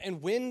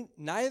And when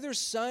neither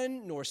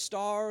sun nor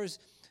stars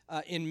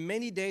in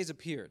many days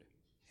appeared,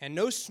 and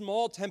no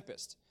small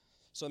tempest,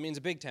 so it means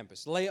a big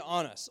tempest, lay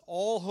on us,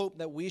 all hope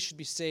that we should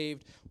be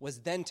saved was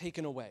then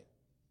taken away.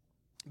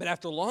 But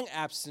after long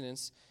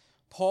abstinence,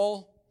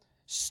 Paul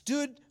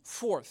stood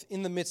forth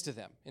in the midst of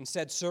them and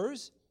said,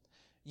 Sirs,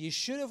 ye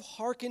should have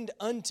hearkened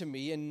unto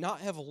me and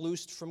not have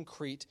loosed from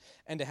Crete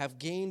and to have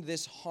gained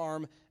this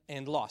harm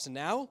and loss. And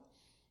now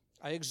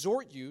I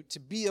exhort you to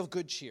be of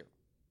good cheer,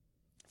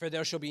 for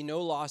there shall be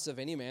no loss of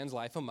any man's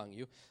life among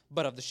you,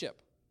 but of the ship.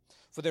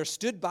 For there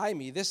stood by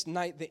me this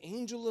night the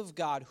angel of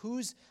God,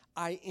 whose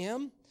I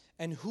am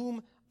and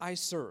whom I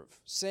serve,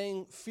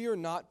 saying, Fear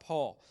not,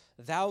 Paul,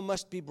 thou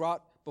must be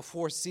brought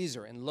before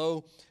Caesar, and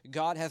lo,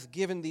 God hath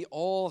given thee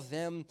all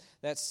them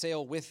that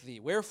sail with thee.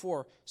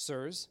 Wherefore,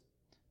 sirs,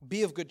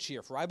 be of good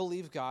cheer, for I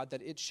believe God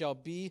that it shall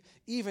be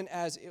even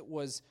as it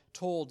was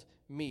told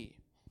me.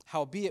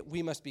 Howbeit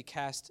we must be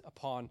cast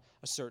upon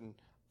a certain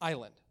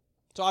island.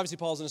 So obviously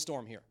Paul's in a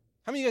storm here.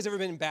 How many of you guys ever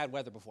been in bad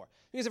weather before?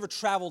 You guys ever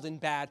traveled in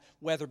bad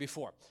weather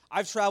before?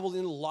 I've traveled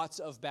in lots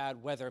of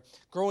bad weather.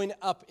 Growing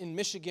up in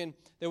Michigan,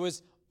 there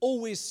was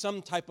always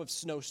some type of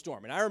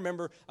snowstorm. And I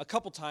remember a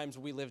couple times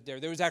we lived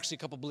there was actually a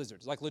couple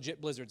blizzards, like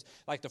legit blizzards.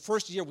 Like the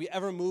first year we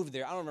ever moved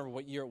there, I don't remember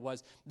what year it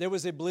was, there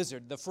was a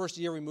blizzard the first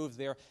year we moved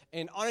there.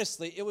 And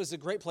honestly, it was a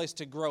great place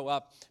to grow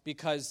up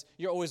because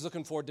you're always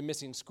looking forward to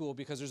missing school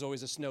because there's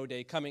always a snow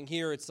day coming.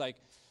 Here, it's like,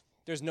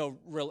 there's no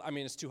real,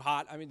 it's too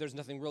hot. There's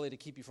nothing really to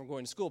keep you from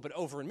going to school. But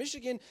over in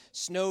Michigan,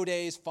 snow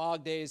days,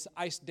 fog days,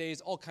 ice days,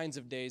 all kinds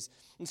of days.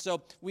 And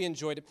so we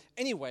enjoyed it.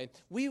 Anyway,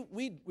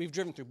 we've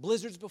driven through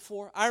blizzards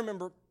before. I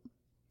remember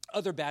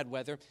other bad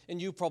weather,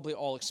 and you probably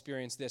all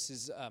experienced this,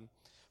 is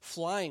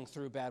flying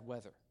through bad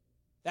weather.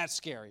 That's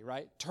scary,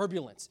 right?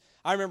 Turbulence.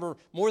 I remember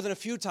more than a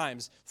few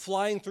times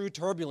flying through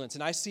turbulence,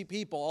 and I see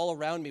people all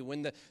around me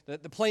when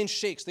the plane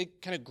shakes, they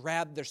kind of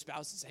grab their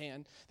spouse's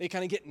hand. They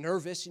kind of get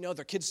nervous, their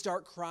kids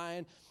start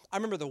crying. I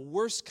remember the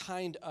worst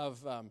kind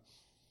of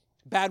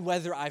bad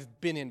weather I've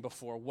been in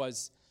before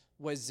was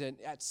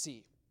at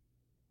sea.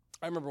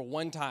 I remember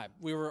one time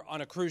we were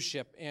on a cruise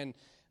ship, and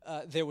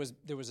there was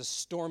a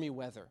stormy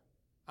weather.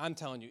 I'm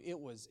telling you, it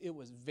was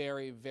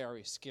very,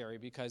 very scary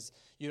because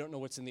you don't know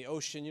what's in the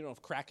ocean. You don't know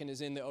if Kraken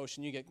is in the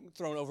ocean. You get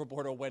thrown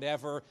overboard or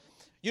whatever.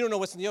 You don't know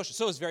what's in the ocean.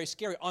 So it's very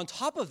scary. On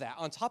top of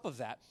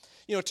that,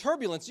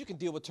 turbulence, you can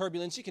deal with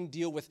turbulence. You can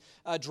deal with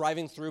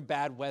driving through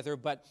bad weather.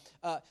 But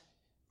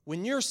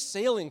when you're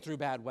sailing through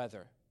bad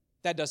weather,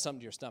 that does something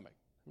to your stomach.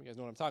 You guys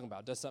know what I'm talking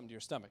about. It does something to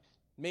your stomach.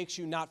 Makes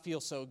you not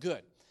feel so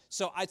good.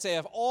 So I'd say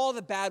of all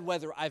the bad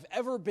weather I've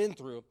ever been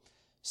through,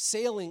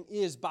 sailing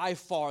is by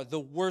far the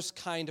worst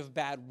kind of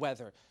bad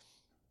weather,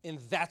 and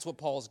that's what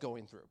Paul's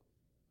going through.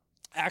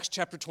 Acts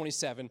chapter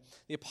 27,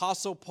 the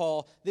Apostle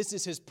Paul, this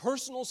is his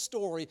personal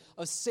story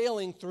of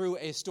sailing through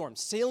a storm,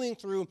 sailing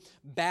through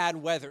bad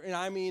weather, and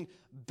I mean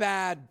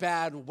bad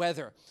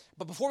weather.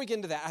 But before we get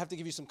into that, I have to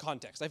give you some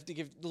context. I have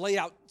to lay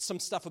out some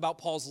stuff about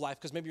Paul's life,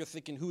 because maybe you're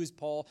thinking, who is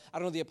Paul? I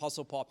don't know the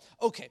Apostle Paul.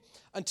 Okay,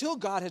 until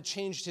God had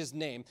changed his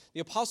name,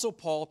 the Apostle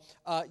Paul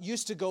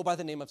used to go by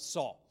the name of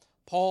Saul.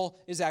 Paul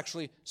is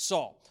actually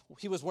Saul.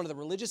 He was one of the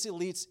religious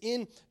elites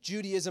in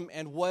Judaism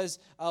and was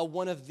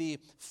one of the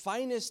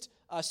finest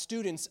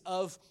students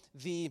of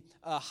the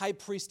high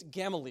priest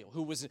Gamaliel,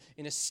 who was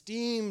an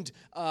esteemed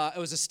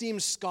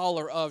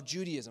scholar of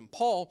Judaism.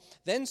 Paul,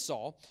 then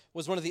Saul,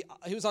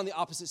 he was on the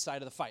opposite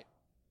side of the fight.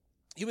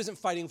 He wasn't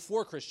fighting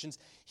for Christians.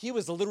 He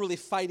was literally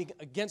fighting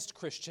against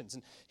Christians.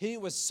 And he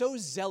was so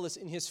zealous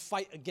in his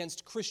fight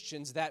against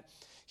Christians that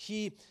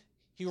he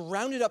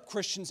rounded up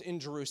Christians in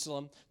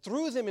Jerusalem,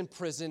 threw them in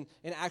prison,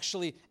 and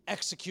actually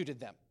executed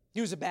them. He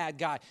was a bad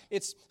guy.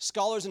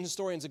 Scholars and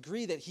historians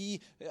agree that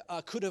he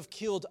could have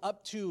killed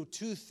up to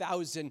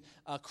 2,000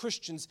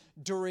 Christians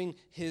during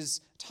his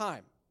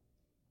time.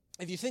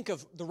 If you think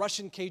of the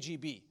Russian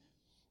KGB,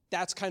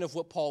 that's kind of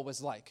what Paul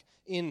was like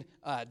in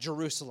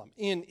Jerusalem,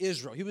 in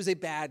Israel. He was a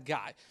bad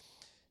guy.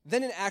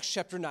 Then in Acts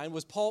chapter 9,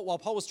 while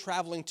Paul was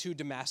traveling to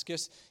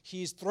Damascus,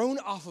 he's thrown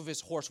off of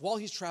his horse while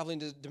he's traveling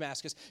to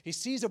Damascus. He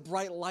sees a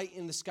bright light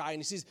in the sky, and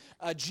he sees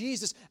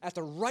Jesus at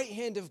the right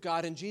hand of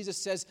God, and Jesus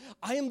says,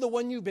 I am the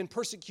one you've been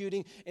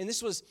persecuting. And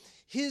this was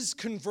his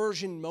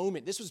conversion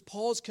moment. This was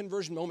Paul's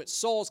conversion moment,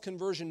 Saul's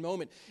conversion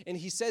moment. And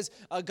he says,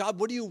 God,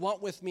 what do you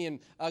want with me? And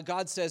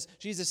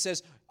Jesus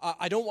says,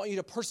 I don't want you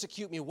to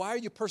persecute me. Why are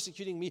you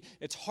persecuting me?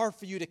 It's hard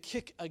for you to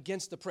kick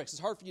against the pricks.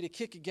 It's hard for you to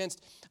kick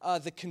against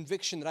the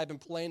conviction that I've been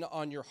playing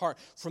on your heart.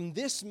 From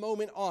this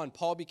moment on,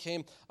 Paul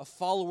became a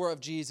follower of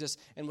Jesus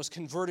and was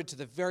converted to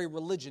the very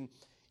religion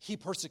he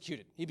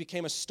persecuted. He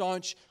became a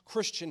staunch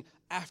Christian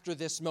after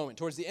this moment.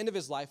 Towards the end of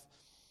his life,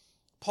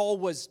 Paul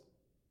was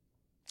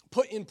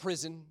put in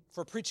prison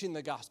for preaching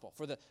the gospel,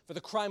 for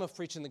the crime of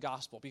preaching the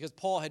gospel, because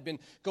Paul had been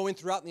going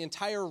throughout the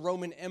entire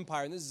Roman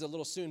Empire, and this is a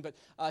little soon, but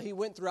he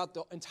went throughout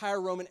the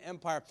entire Roman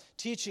Empire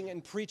teaching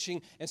and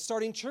preaching and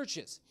starting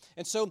churches.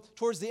 And so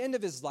towards the end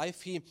of his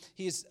life,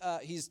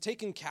 he's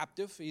taken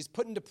captive, he's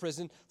put into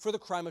prison for the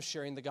crime of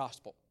sharing the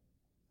gospel.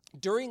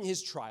 During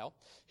his trial,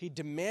 he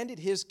demanded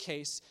his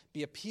case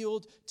be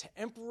appealed to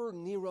Emperor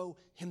Nero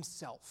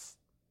himself.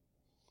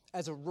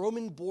 As a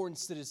Roman-born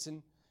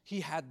citizen,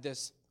 he had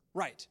this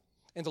right.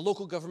 And the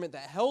local government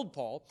that held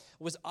Paul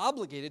was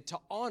obligated to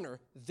honor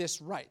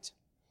this right,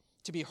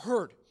 to be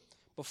heard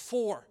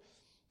before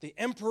the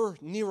Emperor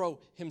Nero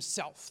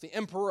himself, the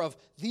emperor of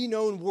the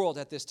known world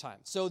at this time.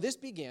 So this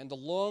began the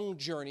long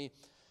journey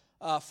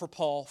for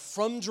Paul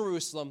from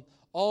Jerusalem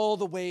all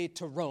the way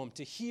to Rome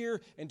to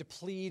hear and to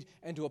plead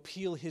and to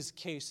appeal his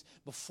case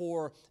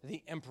before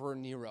the Emperor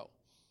Nero.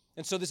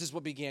 And so this is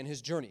what began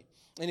his journey.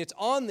 And it's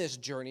on this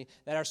journey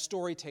that our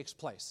story takes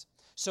place.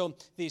 So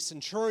the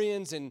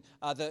centurions and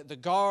the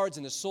guards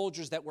and the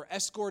soldiers that were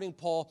escorting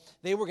Paul,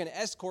 they were going to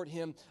escort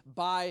him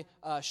by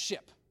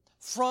ship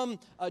from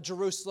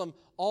Jerusalem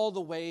all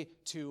the way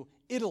to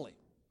Italy.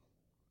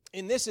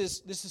 And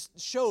this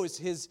shows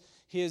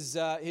his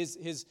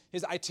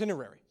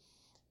itinerary.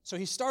 So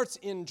he starts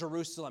in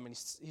Jerusalem, and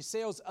he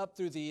sails up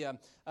through the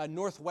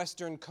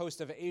northwestern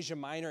coast of Asia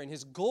Minor, and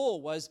his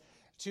goal was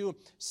to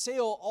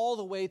sail all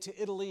the way to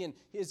Italy, and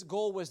his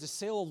goal was to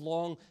sail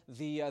along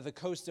the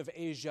coast of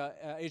Asia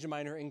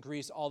Minor in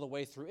Greece all the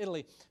way through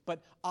Italy.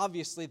 But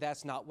obviously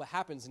that's not what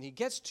happens, and he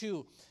gets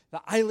to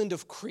the island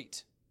of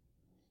Crete.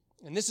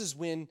 And this is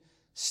when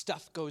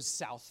stuff goes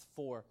south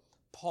for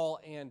Paul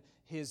and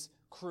his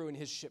crew and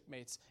his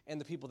shipmates and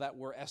the people that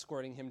were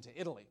escorting him to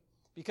Italy.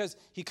 Because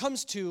he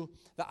comes to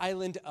the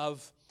island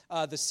of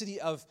the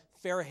city of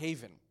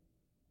Fairhaven.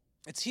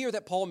 It's here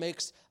that Paul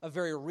makes a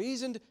very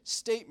reasoned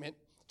statement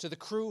to the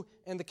crew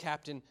and the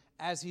captain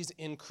as he's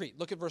in Crete.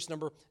 Look at verse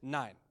number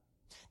 9.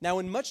 Now,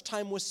 when much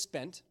time was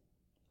spent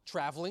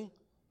traveling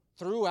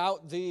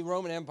throughout the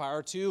Roman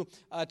Empire to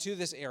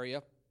this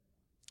area,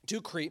 to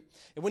Crete,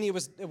 and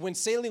when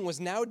sailing was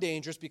now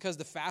dangerous because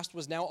the fast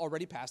was now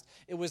already past,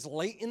 it was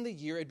late in the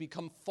year, it had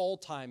become fall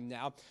time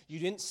now. You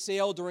didn't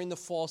sail during the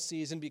fall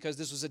season because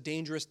this was a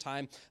dangerous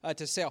time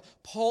to sail.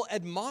 Paul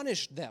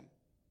admonished them,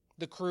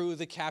 the crew,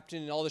 the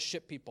captain, and all the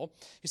ship people.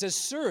 He says,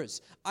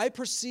 "Sirs, I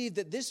perceive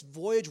that this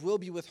voyage will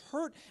be with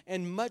hurt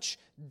and much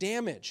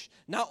damage,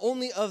 not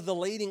only of the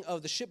lading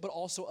of the ship, but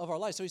also of our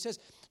lives." So he says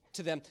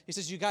to them,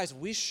 you guys,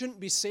 we shouldn't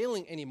be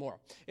sailing anymore.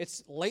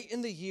 It's late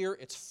in the year,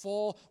 it's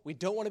fall, we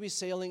don't want to be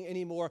sailing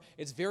anymore,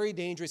 it's very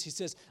dangerous. He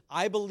says,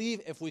 I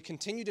believe if we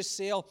continue to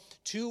sail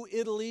to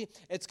Italy,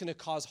 it's going to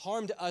cause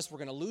harm to us, we're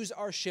going to lose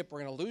our ship,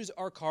 we're going to lose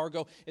our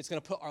cargo, it's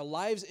going to put our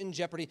lives in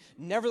jeopardy.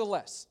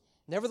 Nevertheless,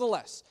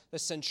 the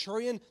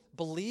centurion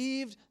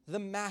believed the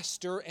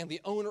master and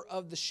the owner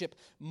of the ship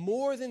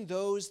more than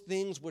those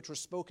things which were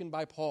spoken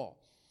by Paul.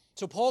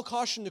 So Paul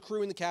cautioned the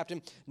crew and the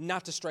captain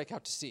not to strike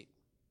out to sea.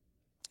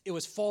 It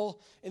was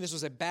fall, and this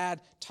was a bad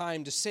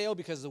time to sail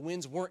because the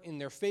winds weren't in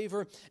their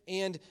favor,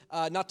 and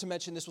not to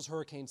mention this was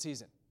hurricane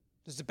season.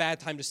 This is a bad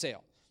time to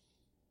sail.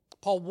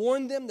 Paul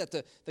warned them that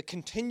the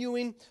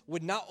continuing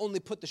would not only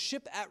put the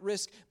ship at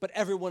risk, but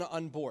everyone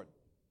on board.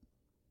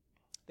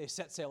 They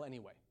set sail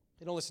anyway.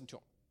 They don't listen to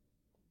him.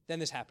 Then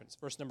this happens,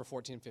 verse number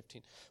 14 and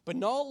 15. But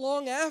not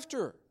long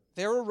after,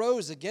 there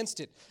arose against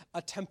it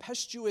a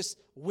tempestuous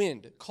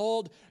wind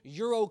called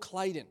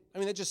Euroclydon. I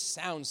mean, that just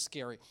sounds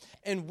scary.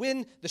 And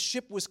when the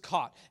ship was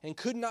caught and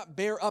could not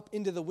bear up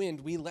into the wind,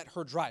 we let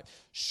her drive.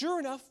 Sure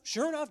enough,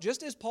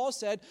 just as Paul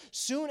said,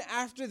 soon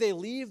after they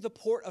leave the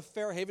port of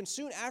Fairhaven,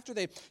 soon after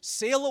they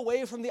sail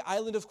away from the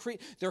island of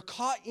Crete, they're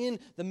caught in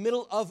the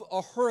middle of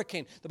a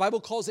hurricane. The Bible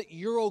calls it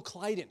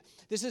Euroclydon.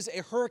 This is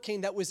a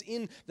hurricane that was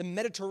in the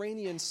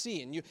Mediterranean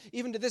Sea. And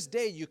even to this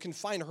day, you can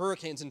find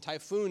hurricanes and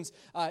typhoons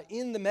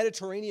in the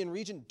Mediterranean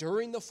region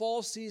during the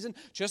fall season,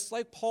 just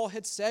like Paul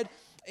had said.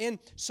 And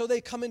so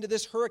they come into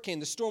this hurricane.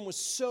 The storm was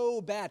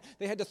so bad,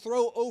 they had to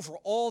throw over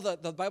all the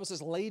Bible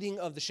says, lading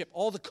of the ship,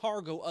 all the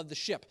cargo of the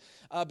ship,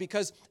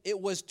 because it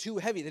was too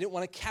heavy. They didn't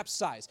want to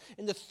capsize.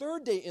 And the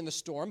third day in the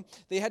storm,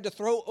 they had to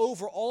throw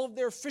over all of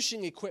their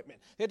fishing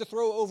equipment. They had to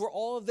throw over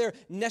all of their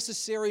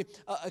necessary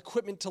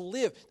equipment to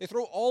live. They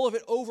throw all of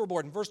it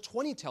overboard. And verse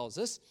 20 tells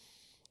us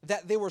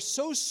that they were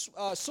so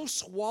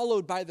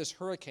swallowed by this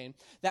hurricane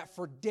that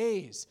for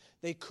days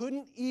they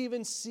couldn't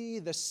even see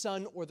the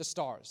sun or the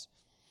stars.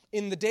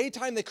 In the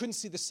daytime, they couldn't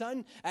see the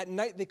sun. At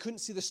night, they couldn't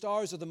see the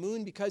stars or the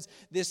moon because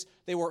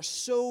they were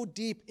so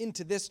deep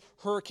into this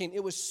hurricane.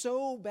 It was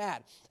so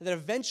bad that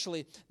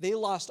eventually they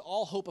lost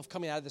all hope of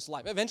coming out of this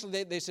life.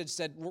 Eventually, they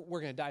said,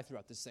 we're going to die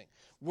throughout this thing.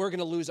 We're going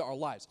to lose our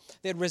lives.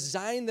 They had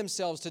resigned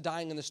themselves to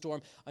dying in the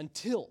storm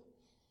until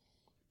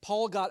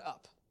Paul got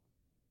up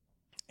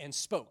and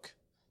spoke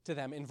to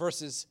them in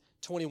verses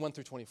 21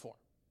 through 24.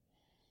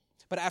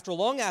 But after a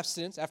long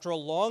abstinence, after a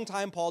long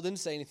time, Paul didn't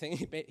say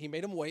anything. He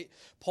made them wait.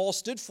 Paul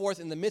stood forth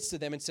in the midst of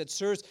them and said,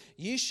 Sirs,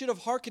 ye should have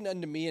hearkened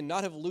unto me and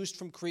not have loosed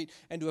from Crete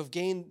and to have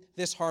gained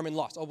this harm and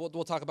loss.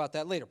 We'll talk about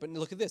that later. But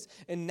look at this.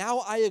 And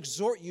now I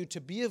exhort you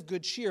to be of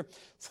good cheer,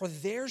 for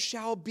there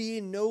shall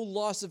be no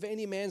loss of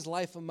any man's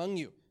life among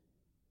you.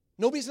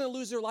 Nobody's going to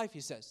lose their life,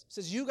 he says. He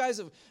says, you guys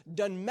have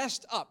done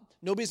messed up.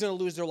 Nobody's going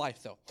to lose their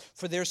life, though.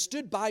 For there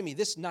stood by me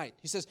this night.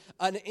 He says,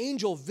 an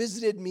angel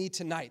visited me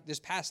tonight, this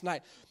past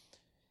night,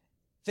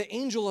 the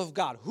angel of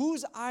God,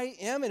 whose I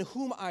am and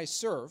whom I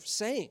serve,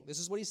 saying, this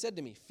is what he said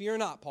to me, fear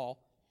not,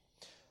 Paul,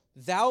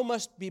 thou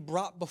must be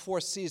brought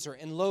before Caesar,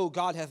 and lo,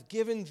 God hath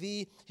given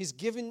thee, he's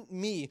given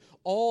me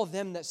all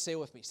them that sail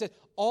with me. He said,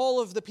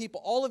 all of the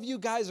people, all of you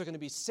guys are going to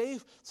be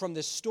safe from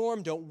this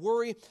storm. Don't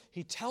worry.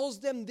 He tells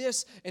them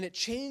this, and it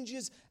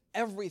changes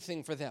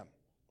everything for them.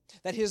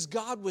 That his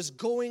God was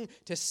going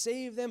to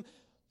save them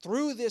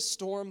through this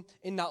storm,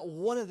 and not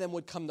one of them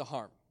would come to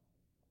harm.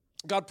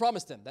 God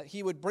promised them that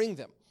he would bring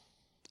them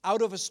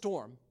out of a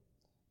storm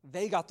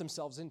they got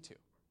themselves into,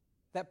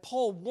 that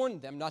Paul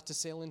warned them not to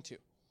sail into.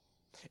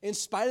 In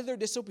spite of their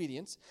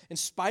disobedience, in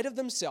spite of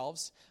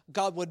themselves,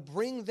 God would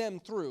bring them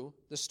through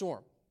the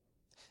storm.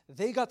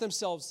 They got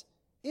themselves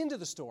into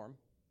the storm,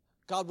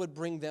 God would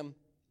bring them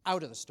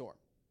out of the storm.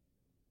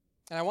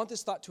 And I want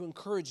this thought to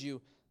encourage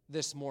you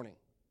this morning.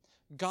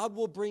 God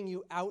will bring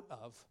you out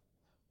of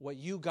what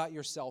you got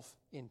yourself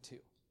into.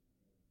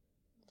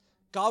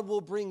 God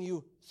will bring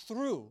you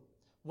through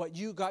what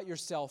you got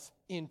yourself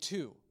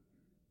into.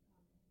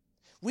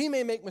 We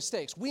may make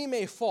mistakes. We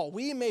may fall.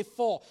 We may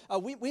fail.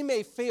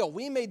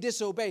 We may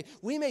disobey.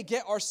 We may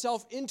get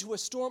ourselves into a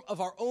storm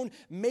of our own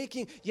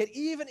making. Yet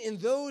even in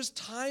those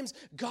times,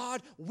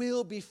 God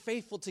will be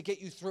faithful to get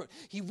you through it.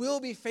 He will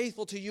be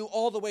faithful to you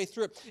all the way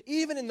through it.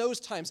 Even in those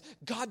times,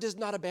 God does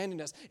not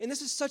abandon us. And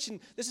this is such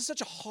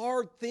a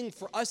hard thing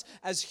for us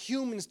as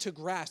humans to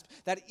grasp,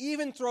 that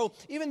even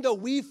though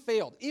we've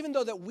failed, even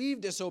though that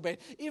we've disobeyed,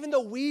 even though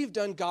we've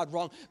done God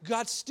wrong,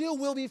 God still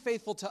will be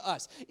faithful to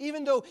us.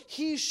 Even though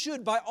he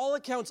should, by all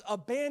accounts,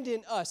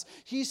 abandon us,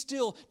 he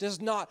still does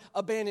not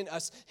abandon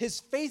us. His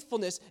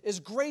faithfulness is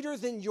greater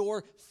than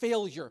your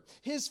failure.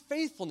 His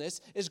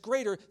faithfulness is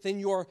greater than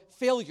your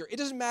failure. It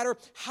doesn't matter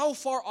how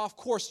far off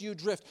course you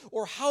drift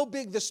or how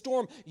big the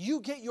storm you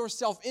get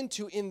yourself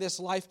into in this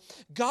life,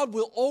 God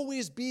will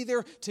always be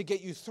there to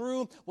get you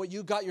through what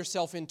you got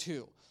yourself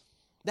into.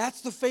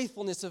 That's the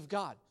faithfulness of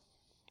God.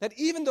 That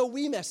even though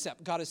we mess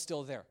up, God is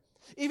still there.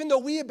 Even though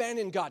we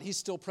abandon God, he's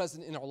still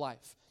present in our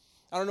life.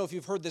 I don't know if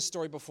you've heard this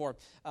story before.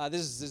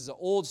 This is an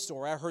old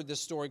story. I heard this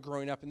story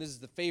growing up, and this is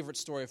the favorite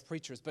story of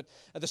preachers. But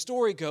the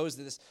story goes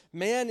that this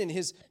man and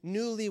his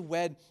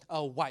newlywed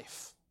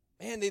wife,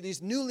 these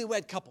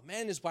newlywed couple,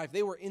 man and his wife,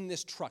 they were in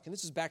this truck. And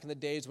this is back in the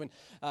days when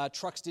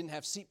trucks didn't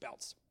have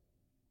seatbelts.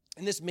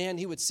 And this man,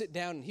 he would sit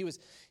down, and he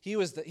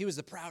was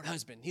the proud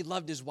husband. He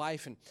loved his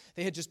wife, and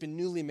they had just been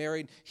newly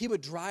married. He would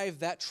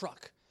drive that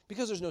truck.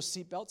 Because there's no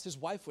seatbelts, his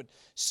wife would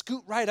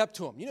scoot right up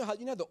to him. You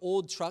know the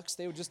old trucks,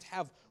 they would just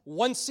have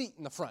one seat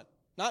in the front.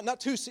 Not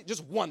two seats,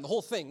 just one, the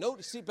whole thing. No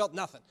seatbelt,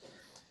 nothing.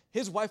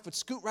 His wife would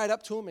scoot right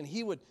up to him, and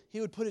he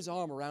would put his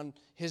arm around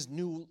his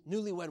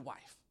newlywed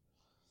wife.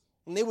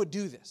 And they would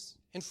do this.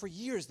 And for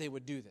years they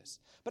would do this.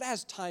 But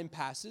as time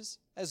passes,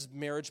 as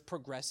marriage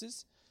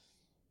progresses,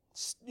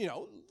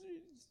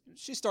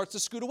 she starts to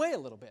scoot away a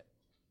little bit.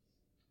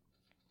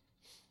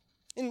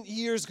 And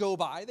years go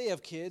by, they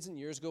have kids, and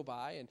years go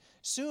by, and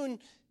soon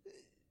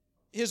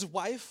his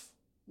wife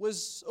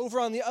was over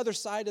on the other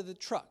side of the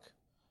truck.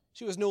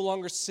 She was no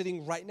longer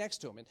sitting right next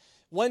to him. And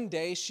one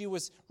day she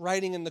was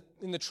riding in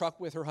the truck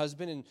with her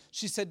husband, and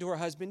she said to her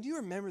husband, "Do you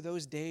remember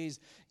those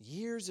days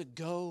years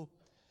ago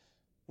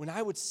when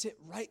I would sit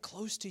right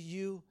close to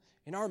you,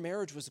 and our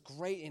marriage was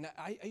great, and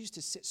I used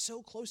to sit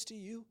so close to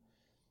you?"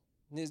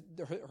 And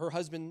her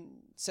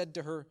husband said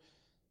to her,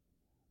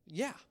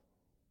 "Yeah,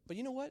 but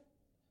you know what?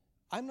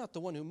 I'm not the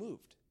one who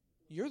moved.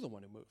 You're the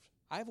one who moved.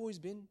 I've always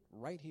been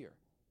right here."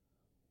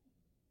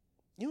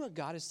 You know what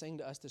God is saying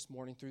to us this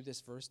morning through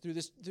this verse, through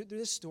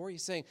this story?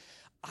 He's saying,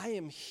 I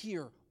am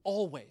here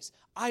always.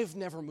 I've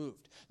never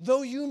moved.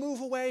 Though you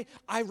move away,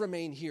 I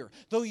remain here.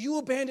 Though you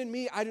abandon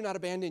me, I do not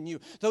abandon you.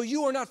 Though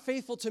you are not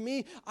faithful to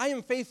me, I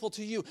am faithful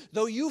to you.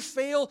 Though you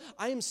fail,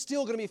 I am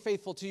still going to be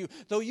faithful to you.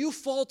 Though you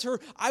falter,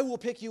 I will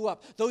pick you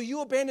up. Though you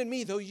abandon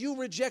me, though you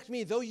reject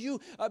me, though you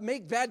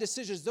make bad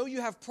decisions, though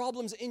you have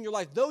problems in your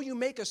life, though you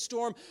make a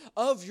storm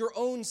of your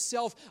own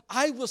self,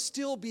 I will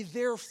still be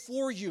there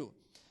for you.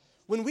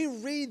 When we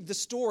read the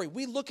story,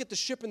 we look at the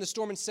ship in the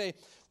storm and say,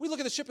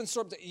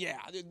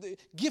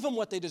 give them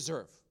what they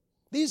deserve.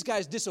 These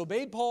guys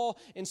disobeyed Paul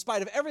in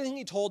spite of everything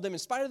he told them, in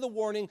spite of the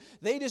warning.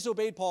 They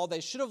disobeyed Paul. They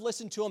should have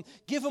listened to him.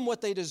 Give them what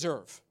they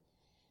deserve.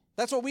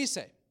 That's what we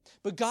say.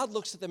 But God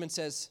looks at them and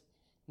says,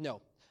 no,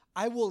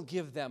 I will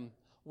give them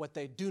what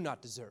they do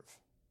not deserve.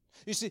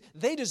 You see,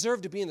 they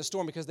deserved to be in the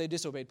storm because they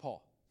disobeyed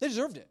Paul. They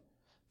deserved it.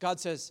 God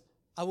says,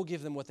 I will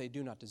give them what they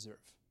do not deserve.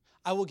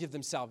 I will give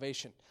them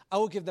salvation. I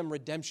will give them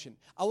redemption.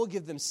 I will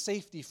give them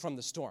safety from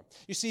the storm.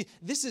 You see,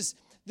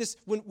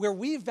 where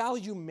we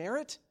value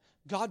merit,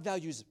 God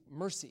values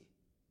mercy.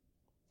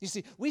 You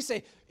see, we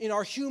say in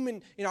our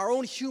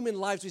own human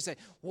lives, we say,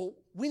 well,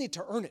 we need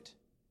to earn it.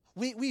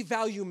 We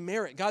value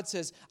merit. God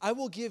says, I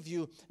will give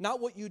you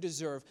not what you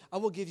deserve. I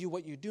will give you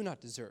what you do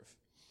not deserve.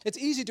 It's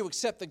easy to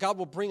accept that God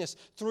will bring us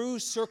through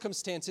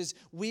circumstances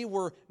we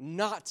were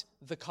not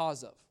the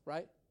cause of,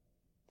 right?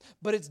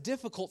 But it's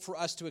difficult for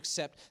us to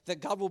accept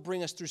that God will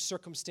bring us through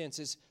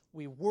circumstances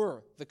we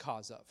were the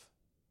cause of.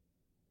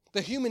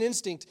 The human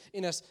instinct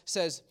in us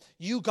says,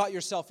 you got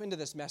yourself into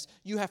this mess.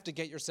 You have to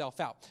get yourself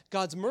out.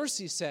 God's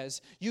mercy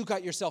says, you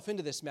got yourself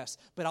into this mess,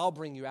 but I'll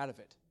bring you out of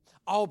it.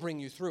 I'll bring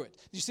you through it.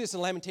 You see this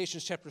in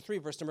Lamentations chapter 3,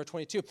 verse number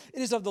 22.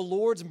 It is of the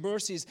Lord's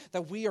mercies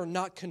that we are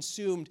not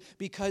consumed,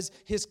 because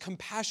his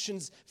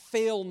compassions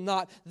fail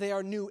not. They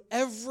are new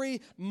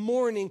every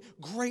morning.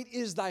 Great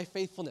is thy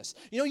faithfulness.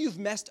 You know, you've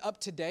messed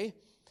up today,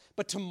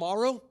 but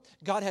tomorrow,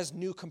 God has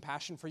new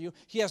compassion for you.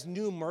 He has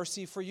new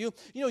mercy for you.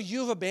 You know,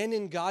 you've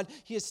abandoned God.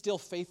 He is still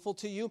faithful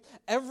to you.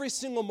 Every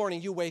single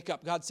morning you wake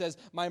up, God says,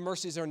 my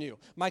mercies are new.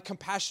 My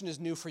compassion is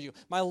new for you.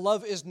 My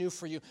love is new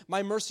for you.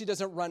 My mercy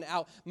doesn't run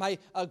out. My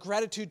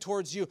gratitude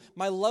towards you,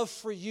 my love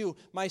for you,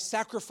 my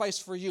sacrifice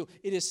for you,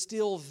 it is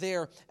still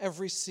there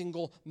every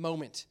single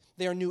moment.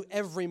 They are new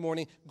every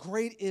morning.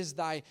 Great is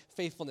thy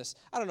faithfulness.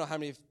 I don't know how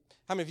many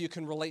of you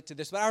can relate to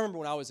this, but I remember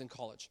when I was in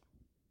college.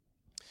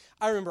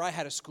 I remember I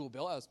had a school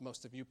bill, as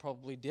most of you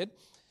probably did.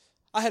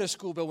 I had a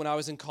school bill when I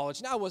was in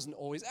college. Now,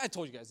 I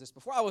told you guys this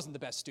before, I wasn't the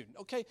best student,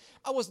 okay?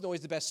 I wasn't always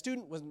the best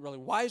student, wasn't really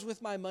wise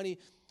with my money,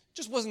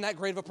 just wasn't that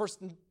great of a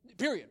person,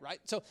 period, right?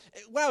 So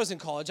when I was in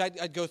college,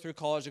 I'd go through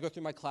college, I'd go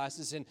through my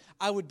classes, and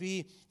I would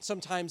be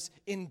sometimes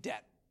in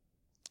debt.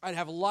 I'd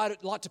have a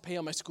lot to pay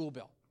on my school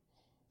bill.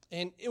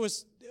 And it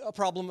was a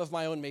problem of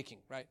my own making,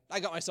 right? I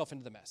got myself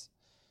into the mess.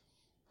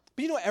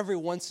 But you know, every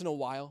once in a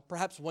while,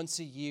 perhaps once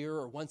a year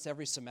or once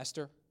every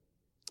semester,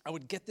 I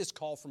would get this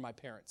call from my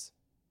parents.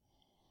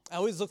 I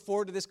always look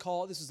forward to this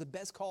call. This is the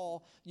best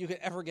call you could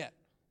ever get.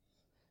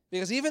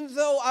 Because even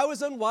though I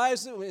was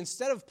unwise,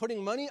 instead of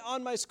putting money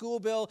on my school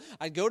bill,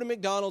 I'd go to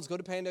McDonald's, go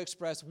to Panda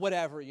Express,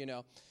 whatever,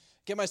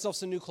 get myself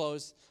some new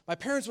clothes. My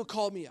parents would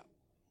call me up.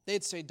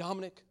 They'd say,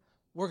 Dominic,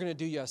 we're going to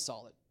do you a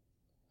solid.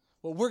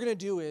 What we're going to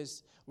do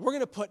is we're going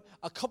to put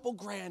a couple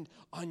grand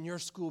on your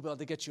school bill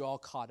to get you all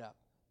caught up.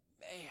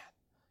 Man,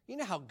 you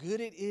know how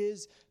good it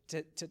is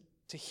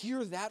to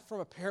hear that from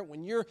a parent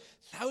when you're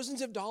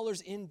thousands of dollars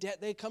in debt.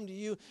 They come to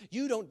you.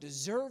 You don't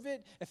deserve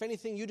it. If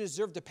anything, you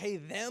deserve to pay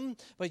them,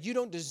 but you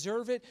don't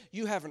deserve it.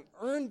 You haven't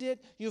earned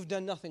it. You've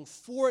done nothing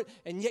for it,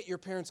 and yet your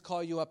parents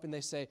call you up and they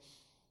say,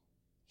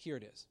 here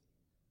it is.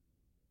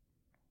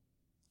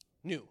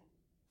 New.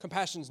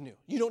 Compassion's new.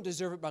 You don't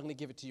deserve it, but I'm going to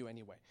give it to you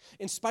anyway.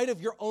 In spite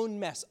of your own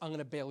mess, I'm going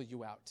to bail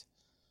you out.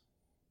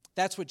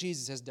 That's what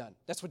Jesus has done.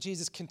 That's what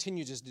Jesus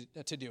continues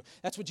to do.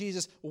 That's what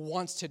Jesus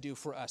wants to do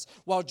for us.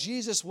 While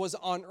Jesus was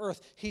on earth,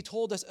 he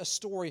told us a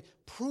story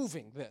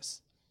proving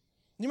this.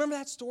 You remember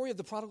that story of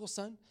the prodigal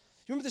son?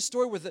 You remember the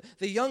story where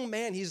the young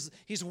man, he's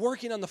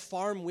working on the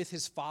farm with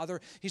his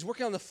father. He's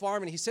working on the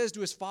farm, and he says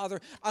to his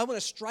father, I want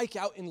to strike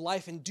out in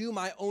life and do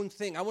my own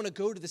thing. I want to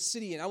go to the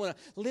city, and I want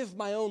to live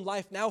my own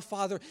life. Now,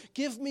 Father,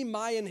 give me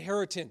my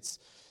inheritance,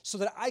 so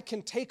that I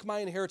can take my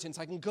inheritance.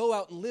 I can go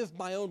out and live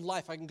my own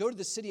life. I can go to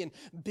the city and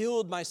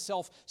build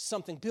myself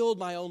something, build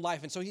my own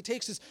life. And so he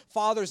takes his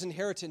father's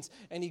inheritance,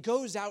 and he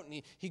goes out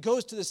and he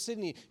goes to the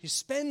city, and he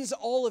spends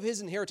all of his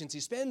inheritance.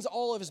 He spends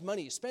all of his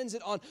money. He spends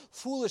it on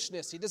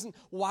foolishness. He isn't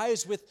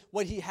wise with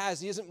what he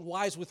has. He isn't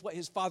wise with what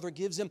his father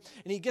gives him.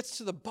 And he gets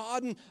to the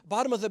bottom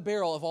of the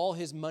barrel of all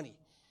his money.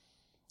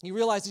 He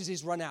realizes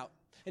he's run out.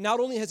 And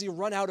not only has he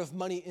run out of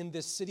money in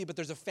this city, but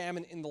there's a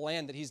famine in the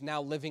land that he's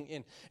now living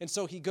in. And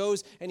so he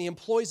goes and he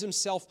employs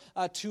himself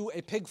to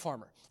a pig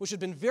farmer, which had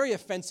been very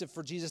offensive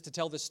for Jesus to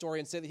tell this story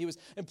and say that he was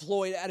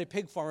employed at a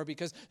pig farmer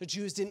because the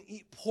Jews didn't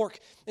eat pork.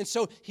 And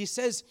so he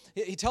says,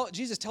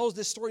 Jesus tells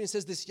this story and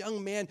says this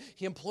young man,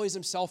 he employs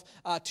himself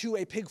to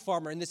a pig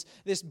farmer. And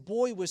this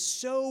boy was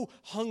so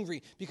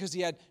hungry because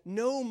he had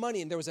no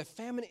money and there was a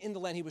famine in the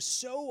land. He was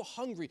so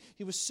hungry.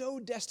 He was so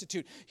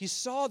destitute. He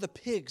saw the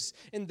pigs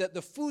and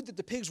the food that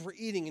the pigs were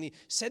eating, and he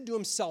said to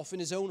himself in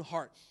his own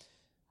heart,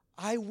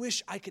 I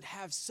wish I could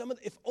have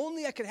if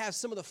only I could have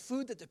some of the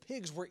food that the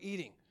pigs were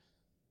eating.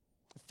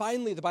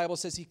 Finally, the Bible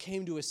says he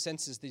came to his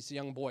senses, this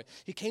young boy.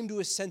 He came to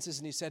his senses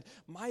and he said,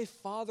 my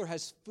father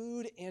has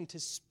food and to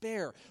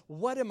spare.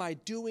 What am I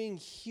doing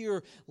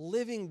here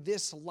living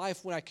this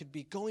life when I could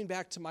be going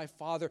back to my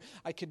father?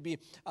 I could be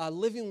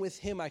living with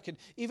him.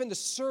 Even the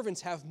servants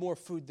have more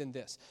food than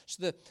this.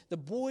 So the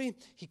boy,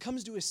 he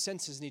comes to his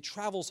senses and he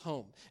travels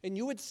home. And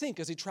you would think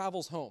as he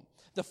travels home,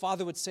 the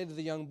father would say to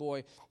the young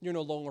boy, you're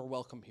no longer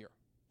welcome here.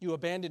 You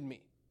abandoned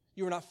me.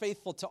 You were not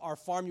faithful to our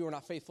farm. You were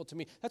not faithful to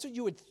me. That's what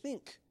you would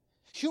think.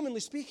 Humanly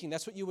speaking,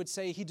 that's what you would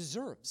say he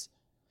deserves.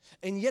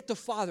 And yet the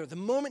father, the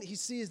moment he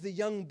sees the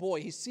young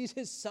boy, he sees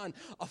his son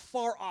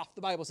afar off,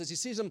 the Bible says. He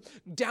sees him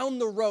down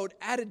the road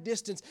at a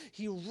distance.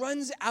 He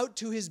runs out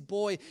to his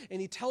boy and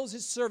he tells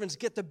his servants,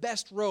 get the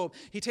best robe.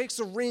 He takes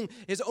a ring,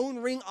 his own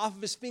ring off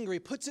of his finger. He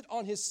puts it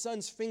on his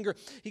son's finger.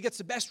 He gets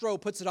the best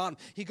robe, puts it on.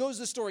 He goes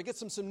to the store, he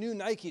gets him some new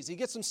Nikes. He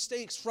gets some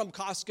steaks from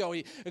Costco.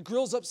 He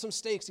grills up some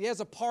steaks. He has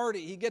a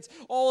party. He gets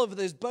all of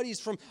his buddies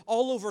from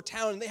all over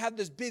town and they have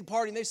this big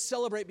party and they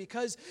celebrate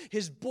because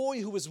his boy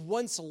who was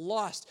once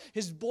lost,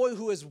 his boy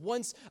who has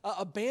once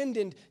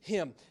abandoned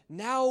him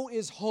now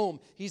is home.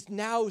 He's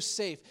now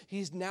safe.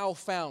 He's now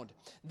found.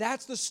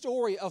 That's the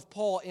story of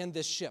Paul and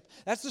this ship.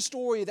 That's the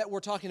story that we're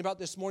talking about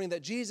this morning,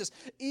 that Jesus,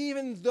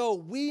 even though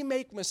we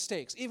make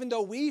mistakes, even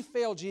though we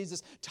fail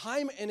Jesus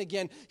time and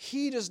again,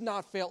 he does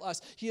not fail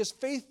us. He is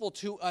faithful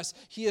to us.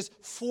 He is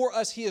for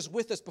us. He is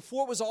with us.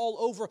 Before it was all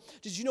over,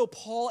 did you know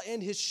Paul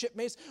and his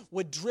shipmates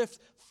would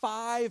drift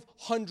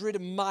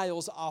 500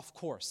 miles off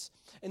course,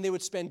 and they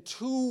would spend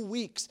 2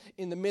 weeks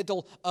in the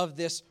middle of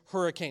this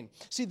hurricane?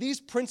 See,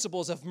 these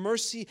principles of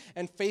mercy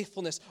and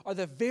faithfulness are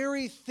the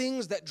very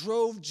things that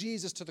drove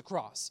Jesus to the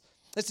cross.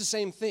 It's the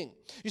same thing.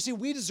 You see,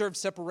 we deserve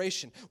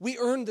separation. We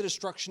earned the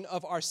destruction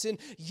of our sin,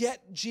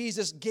 yet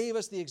Jesus gave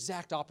us the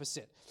exact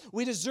opposite.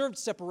 We deserved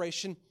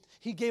separation.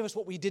 He gave us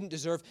what we didn't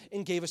deserve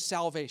and gave us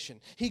salvation.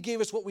 He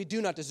gave us what we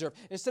do not deserve.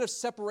 Instead of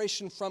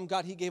separation from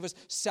God, he gave us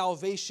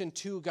salvation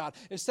to God.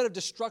 Instead of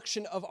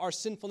destruction of our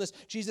sinfulness,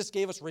 Jesus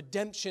gave us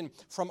redemption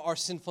from our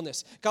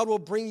sinfulness. God will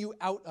bring you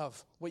out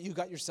of what you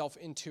got yourself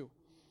into.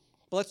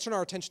 But let's turn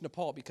our attention to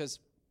Paul, because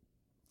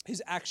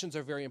his actions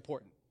are very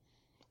important.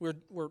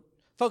 We're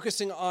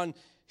focusing on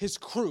his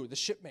crew, the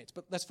shipmates,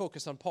 but let's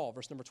focus on Paul,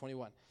 verse number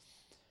 21.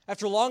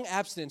 After long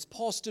abstinence,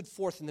 Paul stood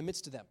forth in the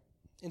midst of them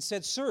and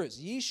said, Sirs,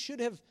 ye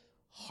should have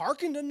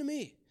hearkened unto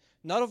me,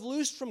 not have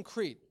loosed from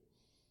Crete,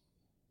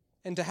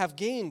 and to have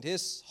gained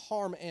his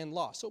harm and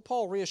loss. So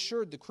Paul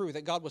reassured the crew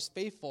that God was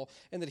faithful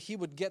and that he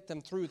would get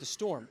them through the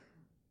storm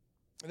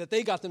that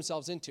they got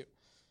themselves into.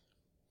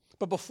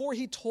 But before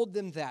he told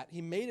them that,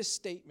 he made a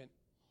statement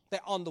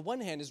that on the one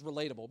hand is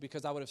relatable,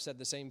 because I would have said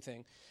the same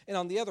thing, and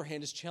on the other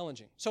hand is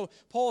challenging. So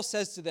Paul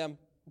says to them,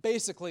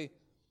 basically,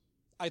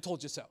 I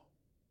told you so.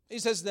 He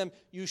says to them,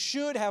 you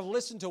should have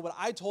listened to what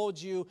I told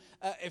you.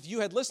 If you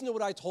had listened to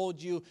what I told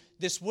you,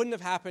 this wouldn't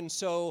have happened,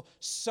 so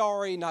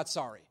sorry, not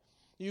sorry.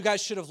 You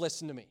guys should have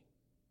listened to me.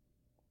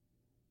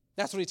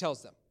 That's what he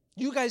tells them.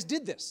 You guys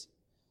did this.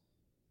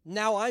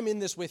 Now I'm in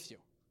this with you.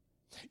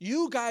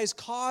 You guys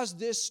caused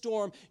this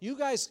storm. You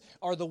guys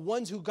are the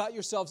ones who got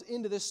yourselves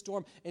into this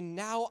storm, and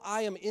now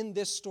I am in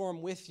this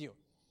storm with you.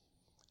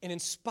 And in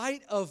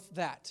spite of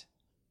that,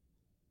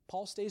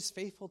 Paul stays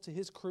faithful to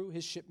his crew,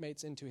 his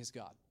shipmates, and to his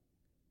God.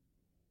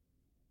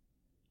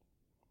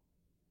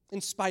 In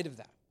spite of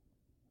that.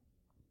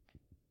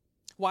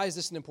 Why is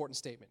this an important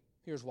statement?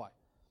 Here's why.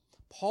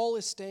 Paul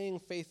is staying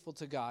faithful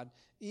to God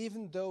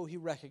even though he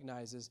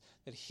recognizes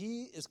that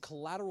he is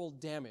collateral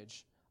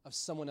damage of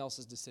someone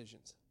else's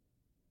decisions.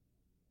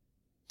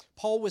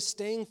 Paul was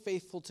staying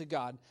faithful to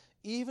God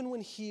even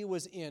when he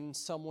was in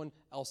someone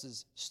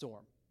else's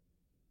storm.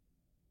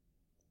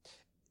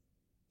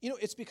 You know,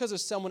 it's because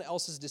of someone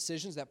else's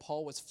decisions that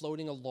Paul was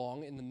floating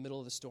along in the middle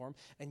of the storm,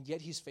 and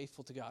yet he's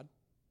faithful to God.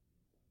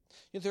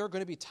 You know, there are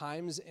going to be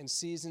times and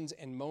seasons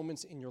and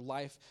moments in your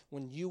life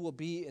when you will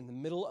be in the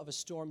middle of a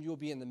storm, you will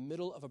be in the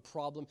middle of a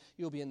problem,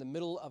 you will be in the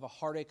middle of a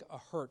heartache, a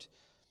hurt,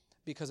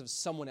 because of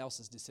someone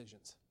else's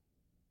decisions.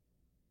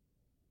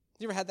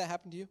 You ever had that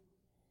happen to you?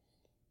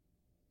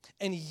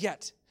 And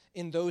yet,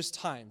 in those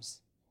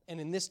times, and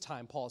in this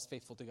time, Paul is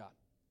faithful to God.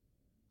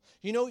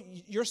 You know,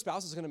 your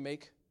spouse is going to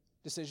make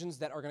decisions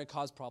that are going to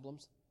cause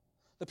problems.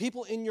 The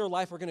people in your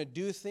life are going to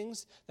do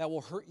things that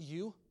will hurt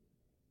you.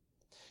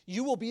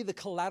 You will be the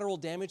collateral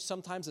damage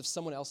sometimes of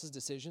someone else's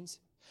decisions.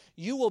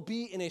 You will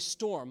be in a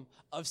storm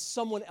of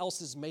someone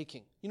else's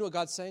making. You know what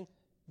God's saying?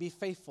 Be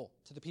faithful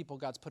to the people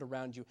God's put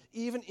around you,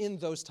 even in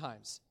those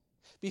times.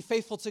 Be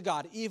faithful to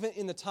God, even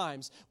in the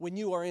times when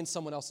you are in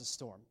someone else's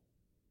storm.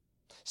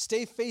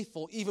 Stay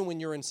faithful even when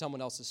you're in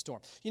someone else's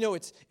storm. You know,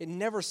 it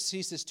never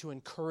ceases to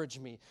encourage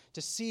me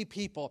to see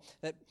people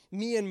that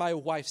me and my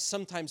wife,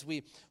 sometimes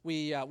we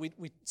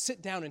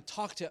sit down and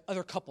talk to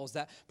other couples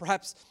that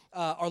perhaps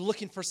are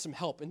looking for some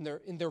help in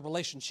their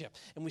relationship,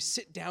 and we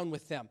sit down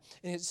with them.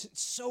 And it's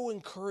so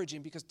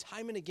encouraging because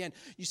time and again,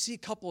 you see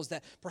couples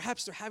that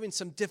perhaps they're having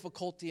some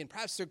difficulty and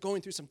perhaps they're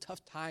going through some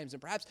tough times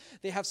and perhaps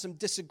they have some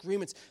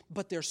disagreements,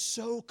 but they're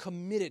so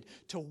committed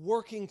to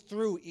working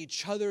through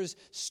each other's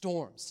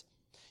storms.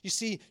 You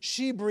see,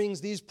 she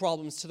brings these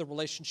problems to the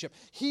relationship.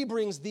 He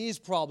brings these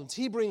problems.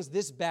 He brings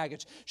this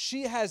baggage.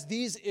 She has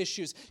these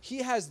issues. He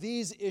has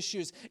these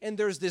issues. And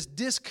there's this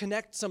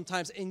disconnect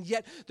sometimes. And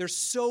yet they're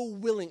so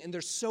willing and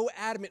they're so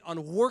adamant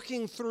on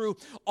working through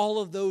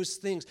all of those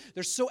things.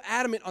 They're so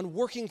adamant on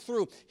working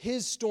through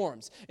his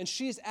storms. And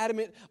she's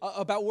adamant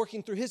about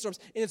working through his storms.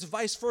 And it's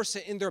vice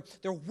versa. And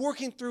they're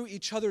working through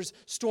each other's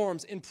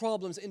storms and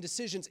problems and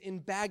decisions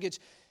and baggage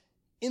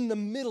in the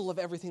middle of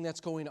everything that's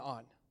going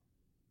on.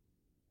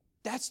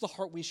 That's the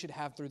heart we should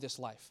have through this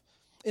life.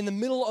 In the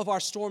middle of our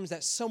storms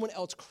that someone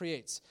else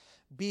creates,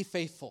 be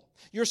faithful.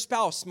 Your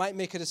spouse might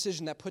make a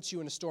decision that puts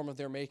you in a storm of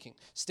their making.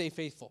 Stay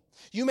faithful.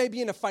 You may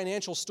be in a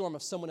financial storm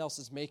of someone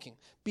else's making.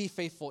 Be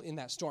faithful in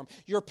that storm.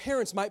 Your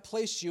parents might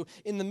place you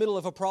in the middle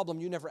of a problem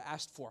you never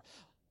asked for.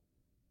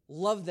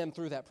 Love them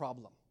through that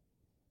problem.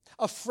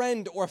 A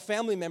friend or a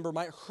family member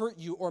might hurt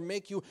you or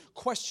make you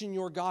question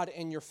your God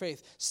and your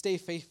faith. Stay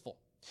faithful.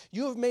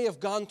 You may have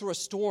gone through a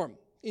storm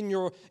in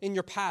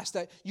your past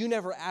that you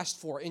never asked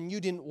for and you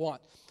didn't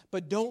want.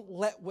 But don't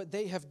let what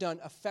they have done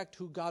affect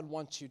who God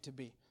wants you to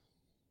be.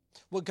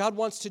 What God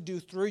wants to do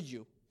through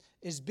you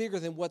is bigger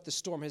than what the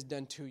storm has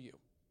done to you.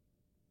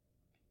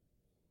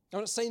 I'm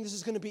not saying this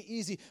is going to be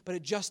easy, but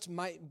it just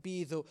might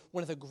be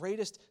one of the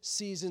greatest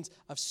seasons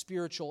of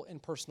spiritual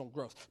and personal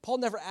growth. Paul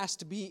never asked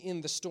to be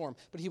in the storm,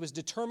 but he was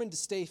determined to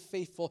stay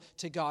faithful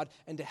to God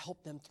and to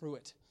help them through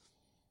it.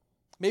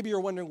 Maybe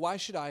you're wondering, why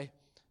should I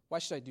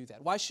do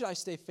that? Why should I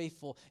stay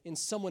faithful in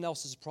someone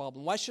else's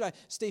problem? Why should I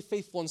stay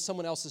faithful in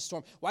someone else's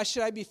storm? Why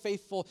should I be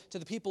faithful to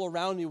the people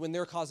around me when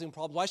they're causing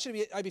problems? Why should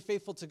I be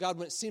faithful to God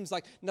when it seems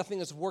like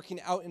nothing is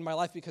working out in my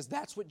life? Because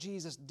that's what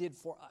Jesus did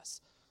for us.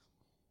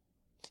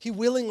 He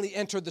willingly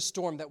entered the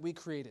storm that we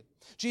created.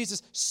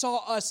 Jesus saw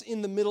us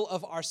in the middle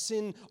of our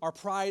sin, our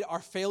pride, our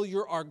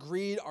failure, our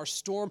greed, our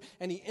storm,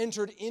 and he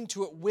entered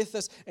into it with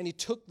us, and he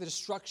took the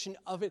destruction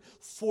of it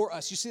for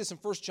us. You see this in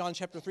 1 John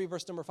chapter 3,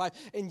 verse number 5.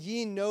 And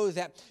ye know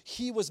that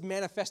he was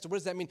manifested. What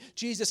does that mean?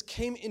 Jesus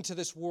came into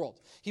this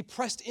world. He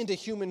pressed into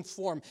human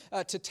form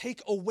to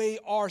take away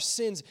our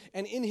sins,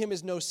 and in him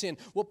is no sin.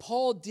 What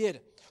Paul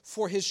did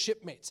for his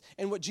shipmates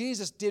and what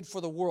Jesus did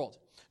for the world,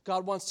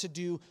 God wants to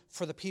do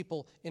for the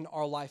people in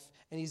our life,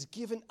 and he's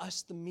given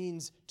us the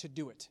means to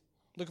do it.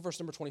 Look at verse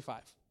number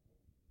 25.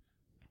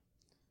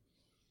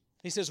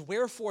 He says,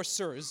 wherefore,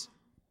 sirs,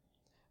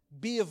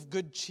 be of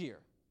good cheer,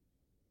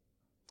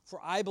 for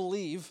I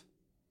believe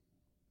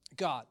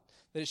God,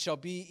 that it shall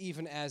be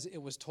even as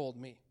it was told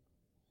me.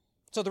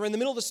 So they're in the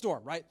middle of the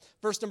storm, right?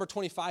 Verse number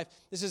 25,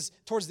 this is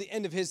towards the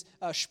end of his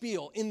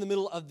spiel, in the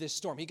middle of this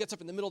storm. He gets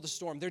up in the middle of the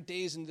storm. They're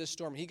days into this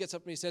storm. He gets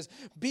up and he says,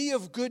 be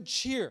of good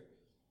cheer.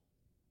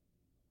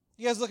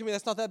 You guys look at me,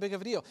 that's not that big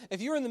of a deal.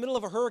 If you're in the middle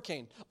of a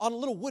hurricane on a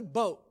little wood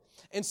boat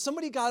and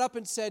somebody got up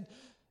and said,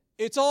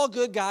 it's all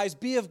good, guys,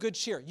 be of good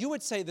cheer, you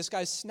would say, this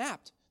guy's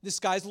snapped. This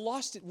guy's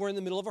lost it. We're in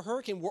the middle of a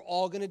hurricane. We're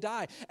all going to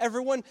die.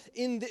 Everyone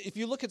if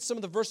you look at some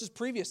of the verses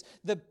previous,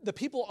 the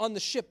people on the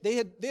ship, they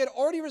had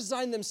already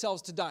resigned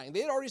themselves to dying.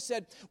 They had already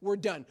said, we're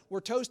done.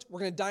 We're toast. We're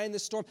going to die in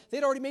this storm. They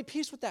had already made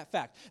peace with that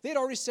fact. They had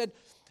already said,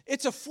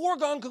 it's a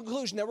foregone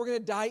conclusion that we're going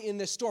to die in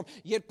this storm.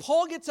 Yet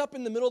Paul gets up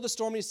in the middle of the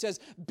storm and he says,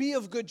 be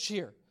of good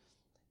cheer.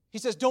 He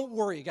says, don't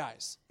worry,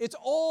 guys. It's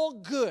all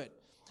good.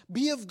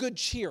 Be of good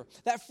cheer.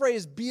 That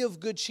phrase, be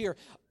of good cheer,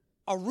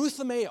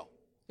 aruthemeo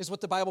is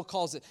what the Bible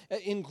calls it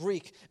in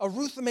Greek.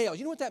 Aruthemeo.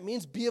 You know what that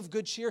means, be of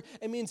good cheer?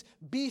 It means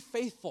be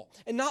faithful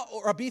and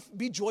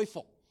be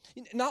joyful.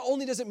 Not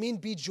only does it mean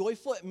be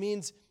joyful, it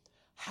means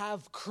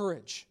have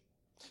courage.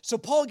 So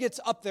Paul gets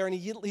up there and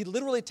he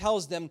literally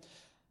tells them,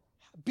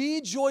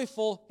 be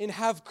joyful and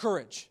have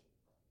courage.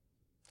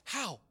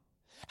 How?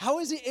 How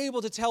is he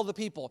able to tell the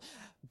people,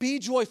 be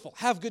joyful,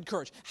 have good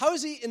courage? How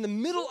is he in the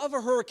middle of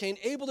a hurricane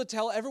able to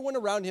tell everyone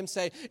around him,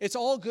 say, it's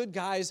all good,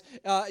 guys,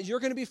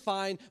 you're going to be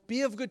fine,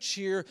 be of good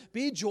cheer,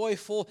 be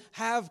joyful,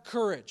 have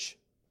courage?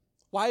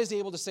 Why is he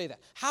able to say that?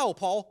 How,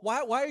 Paul?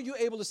 Why are you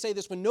able to say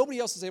this when nobody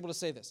else is able to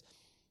say this?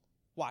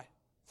 Why?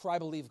 For I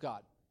believe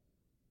God.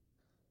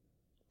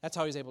 That's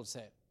how he's able to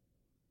say it.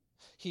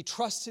 He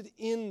trusted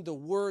in the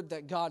word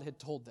that God had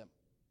told them.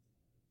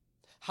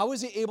 How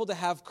is he able to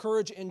have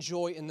courage and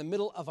joy in the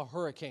middle of a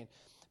hurricane?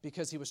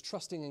 Because he was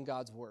trusting in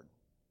God's word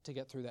to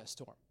get through that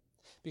storm.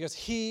 Because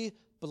he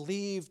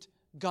believed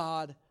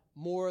God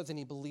more than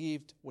he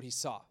believed what he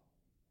saw.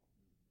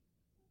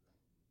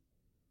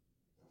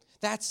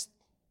 That's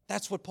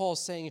what Paul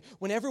is saying.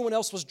 When everyone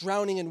else was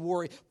drowning in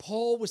worry,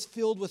 Paul was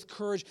filled with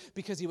courage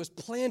because he was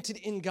planted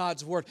in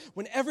God's word.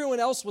 When everyone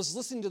else was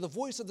listening to the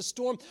voice of the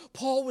storm,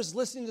 Paul was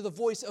listening to the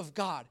voice of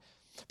God.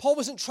 Paul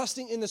wasn't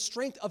trusting in the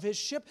strength of his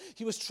ship.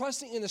 He was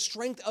trusting in the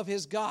strength of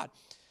his God.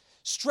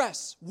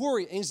 Stress,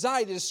 worry,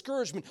 anxiety,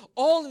 discouragement,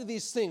 all of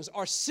these things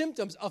are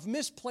symptoms of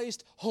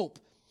misplaced hope.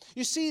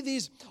 You see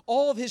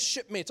all of his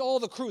shipmates, all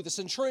the crew, the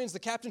centurions, the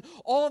captain,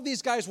 all of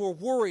these guys were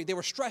worried. They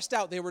were stressed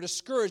out. They were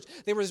discouraged.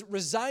 They were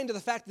resigned to the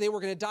fact that they were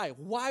going to die.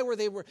 Why were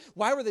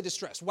they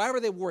distressed? Why were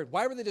they worried?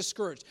 Why were they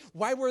discouraged?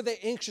 Why were they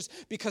anxious?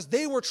 Because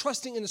they were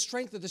trusting in the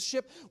strength of the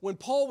ship when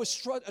Paul was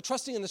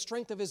trusting in the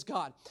strength of his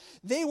God.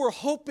 They were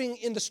hoping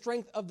in the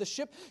strength of the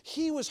ship.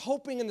 He was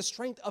hoping in the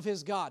strength of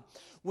his God.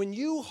 When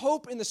you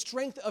hope in the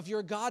strength of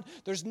your God,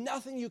 there's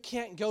nothing you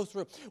can't go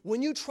through.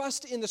 When you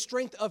trust in the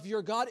strength of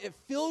your God, it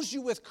fills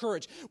you with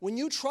courage. When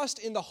you trust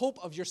in the hope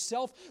of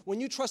yourself, when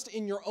you trust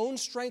in your own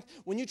strength,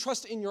 when you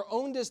trust in your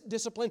own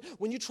discipline,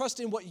 when you trust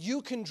in what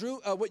you can do,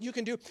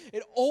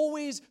 it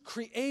always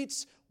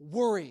creates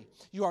worry.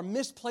 You are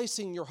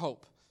misplacing your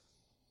hope.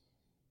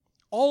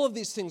 All of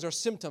these things are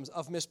symptoms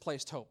of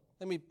misplaced hope.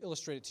 Let me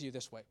illustrate it to you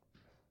this way.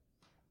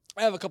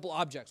 I have a couple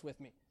objects with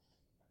me.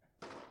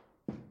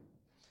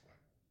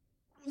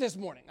 This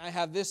morning, I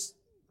have this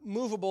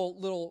movable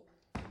little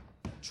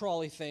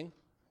trolley thing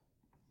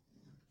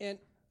and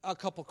a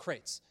couple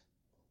crates.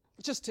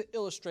 Just to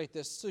illustrate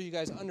this so you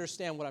guys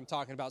understand what I'm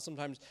talking about.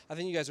 Sometimes I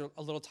think you guys are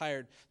a little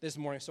tired this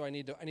morning, so I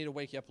need to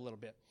wake you up a little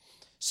bit.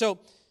 So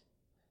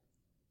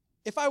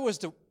if I was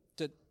to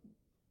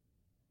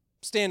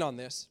stand on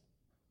this,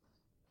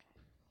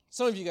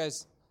 some of you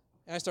guys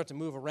and I start to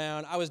move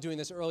around. I was doing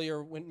this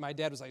earlier when my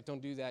dad was like,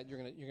 don't do that. You're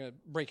gonna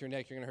break your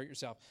neck. You're going to hurt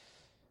yourself.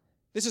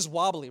 This is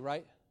wobbly,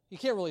 right? You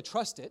can't really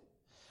trust it.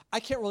 I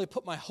can't really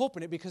put my hope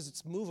in it because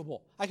it's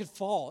movable. I could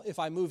fall if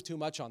I move too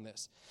much on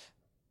this.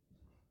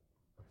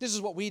 This is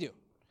what we do.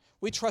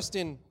 We trust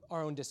in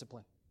our own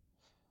discipline.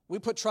 We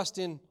put trust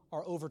in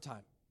our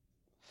overtime.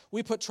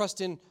 We put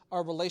trust in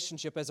our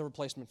relationship as a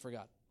replacement for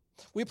God.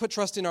 We put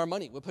trust in our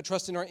money. We put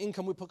trust in our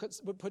income. We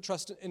put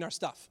trust in our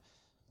stuff.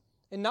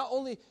 And not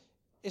only,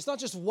 it's not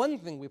just one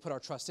thing we put our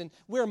trust in.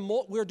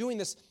 We're doing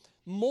this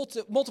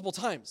multiple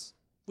times.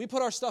 We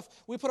put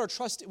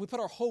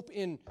our hope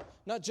in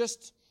not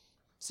just,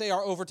 say,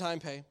 our overtime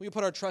pay. We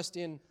put our trust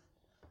in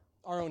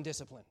our own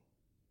discipline,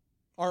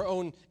 our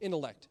own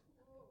intellect.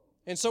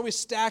 And so we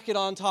stack it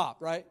on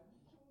top, right?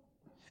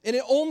 And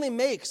it only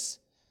makes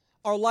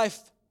our life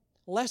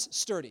less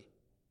sturdy.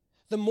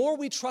 The more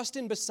we trust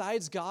in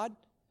besides God,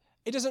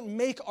 it doesn't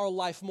make our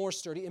life more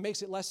sturdy. It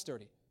makes it less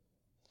sturdy.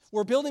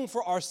 We're building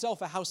for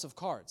ourselves a house of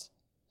cards,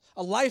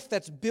 a life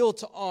that's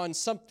built on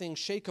something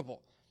shakeable.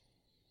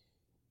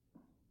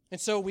 And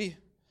so we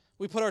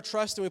put our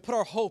trust and we put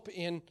our hope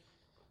in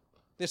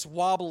this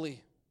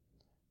wobbly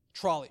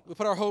trolley. We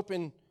put our hope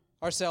in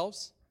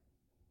ourselves.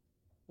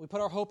 We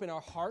put our hope in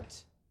our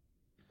heart.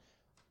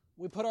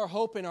 We put our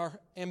hope in our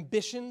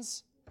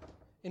ambitions,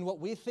 in what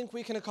we think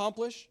we can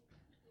accomplish.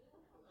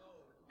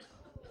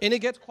 And it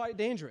gets quite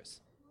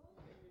dangerous.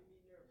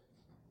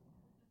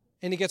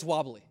 And it gets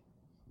wobbly.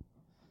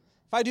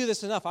 If I do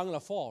this enough, I'm going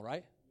to fall,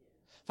 right?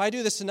 If I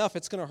do this enough,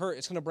 it's going to hurt.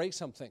 It's going to break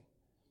something.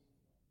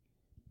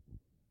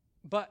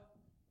 But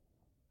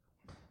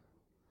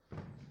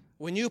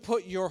when you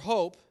put your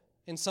hope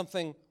in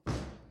something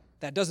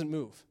that doesn't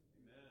move,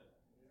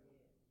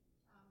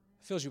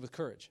 it fills you with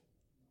courage.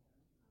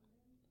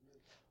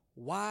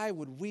 Why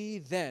would we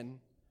then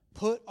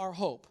put our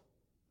hope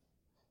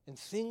in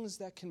things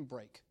that can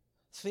break,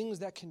 things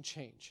that can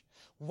change?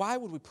 Why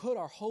would we put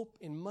our hope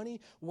in money?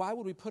 Why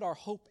would we put our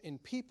hope in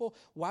people?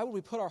 Why would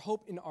we put our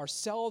hope in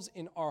ourselves,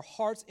 in our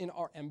hearts, in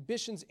our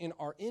ambitions, in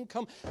our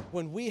income,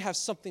 when we have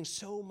something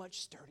so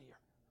much sturdier?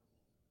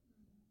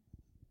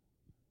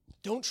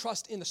 Don't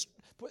trust in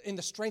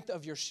the strength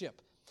of your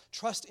ship.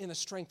 Trust in the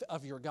strength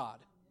of your God.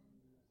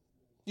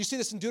 You see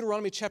this in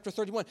Deuteronomy chapter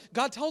 31.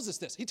 God tells us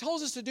this. He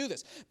tells us to do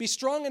this. Be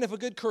strong and of a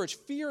good courage.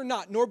 Fear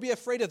not, nor be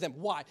afraid of them.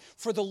 Why?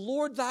 For the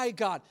Lord thy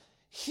God,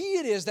 He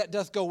it is that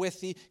doth go with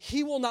thee.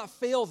 He will not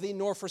fail thee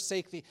nor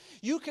forsake thee.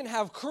 You can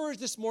have courage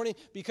this morning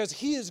because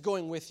He is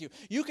going with you.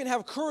 You can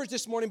have courage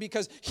this morning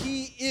because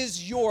He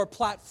is your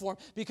platform,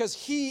 because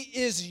He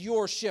is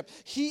your ship.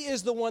 He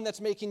is the one that's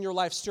making your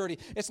life sturdy.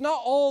 It's not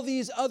all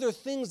these other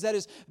things that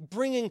is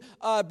bringing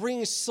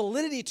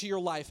solidity to your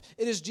life.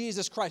 It is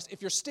Jesus Christ.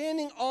 If you're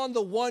standing on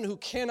the one who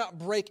cannot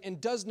break and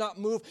does not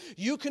move,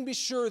 you can be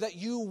sure that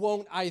you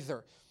won't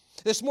either.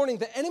 This morning,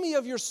 the enemy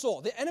of your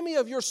soul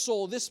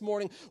this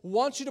morning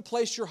wants you to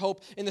place your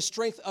hope in the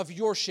strength of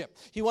your ship.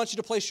 He wants you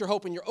to place your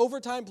hope in your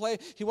overtime play.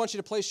 He wants you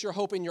to place your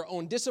hope in your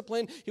own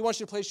discipline. He wants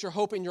you to place your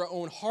hope in your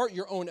own heart,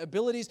 your own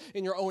abilities,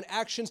 in your own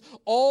actions.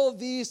 All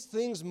these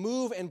things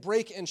move and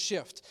break and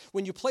shift.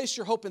 When you place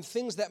your hope in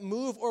things that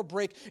move or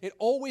break, it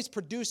always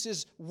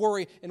produces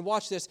worry. And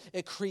watch this,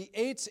 it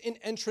creates an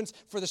entrance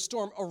for the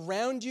storm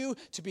around you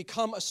to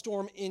become a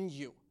storm in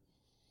you.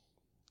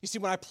 You see,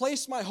 when I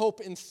place my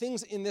hope in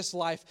things in this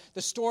life,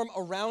 the storm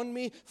around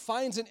me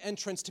finds an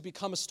entrance to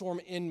become a storm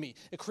in me.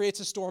 It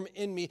creates a storm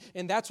in me,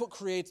 and that's what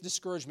creates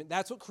discouragement.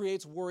 That's what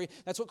creates worry.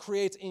 That's what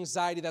creates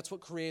anxiety. That's what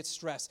creates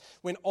stress.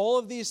 When all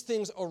of these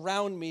things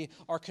around me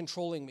are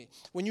controlling me.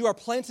 When you are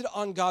planted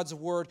on God's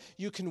word,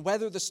 you can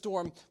weather the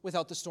storm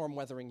without the storm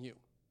weathering you.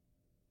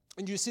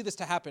 And you see this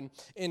to happen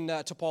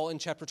to Paul in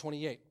chapter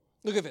 28.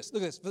 Look at this.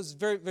 This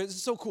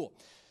is so cool.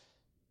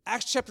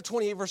 Acts chapter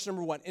 28, verse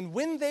number 1. And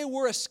when they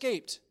were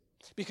escaped,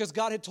 because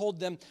God had told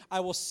them,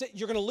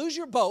 you're going to lose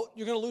your boat,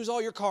 you're going to lose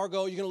all your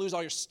cargo, you're going to lose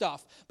all your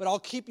stuff, but I'll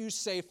keep you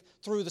safe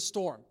through the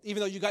storm.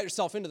 Even though you got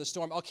yourself into the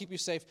storm, I'll keep you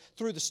safe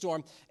through the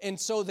storm. And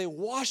so they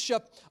wash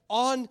up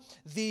on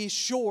the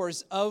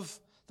shores of,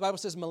 the Bible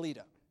says,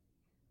 Melita.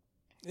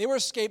 They were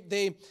escaped.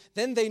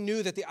 Then they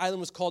knew that the island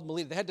was called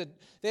Melita.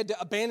 They had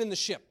to abandon the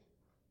ship.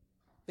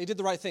 They did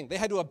the right thing. They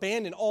had to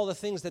abandon all the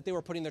things that they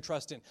were putting their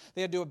trust in.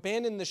 They had to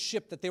abandon the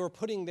ship that they were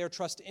putting their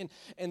trust in,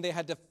 and they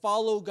had to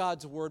follow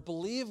God's word,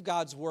 believe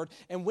God's word,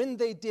 and when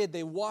they did,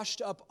 they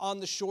washed up on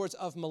the shores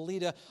of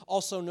Melita,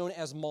 also known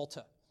as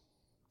Malta.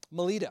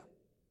 Melita,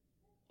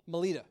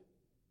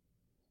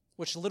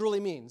 which literally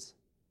means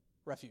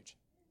refuge.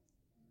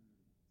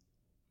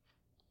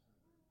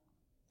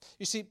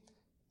 You see,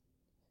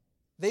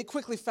 they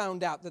quickly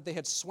found out that they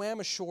had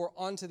swam ashore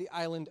onto the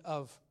island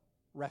of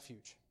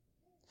refuge.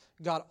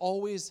 God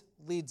always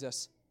leads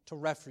us to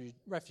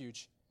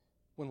refuge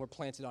when we're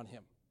planted on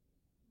Him.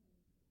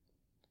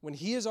 When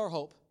He is our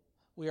hope,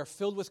 we are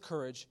filled with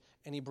courage,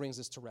 and He brings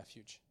us to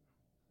refuge.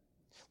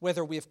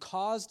 Whether we have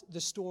caused the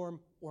storm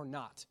or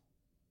not,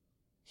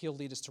 He'll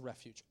lead us to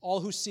refuge. All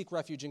who seek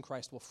refuge in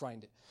Christ will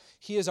find it.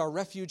 He is our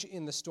refuge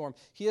in the storm.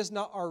 He is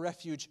not our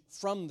refuge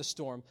from the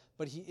storm,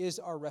 but he is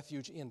our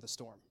refuge in the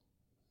storm.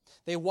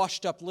 They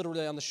washed up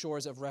literally on the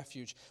shores of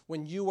refuge.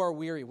 When you are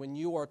weary, when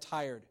you are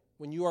tired,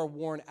 when you are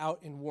worn out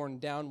and worn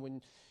down,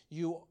 when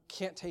you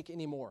can't take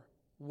any more,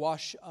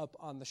 wash up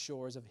on the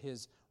shores of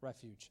his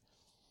refuge.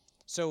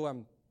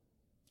 So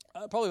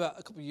probably about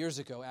a couple of years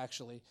ago,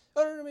 actually,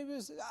 I don't know,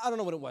 I don't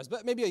know what it was,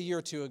 but maybe a year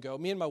or two ago,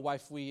 me and my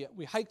wife, we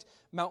hiked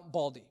Mount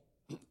Baldy,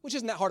 which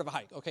isn't that hard of a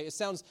hike, okay? It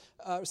sounds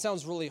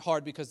really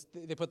hard because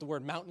they put the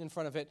word mountain in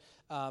front of it,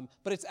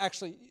 but it's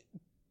actually,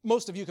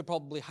 most of you could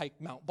probably hike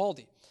Mount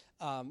Baldy.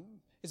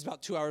 It's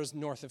about 2 hours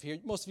north of here.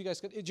 Most of you guys,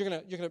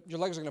 your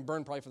legs are gonna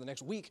burn probably for the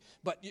next week,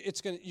 but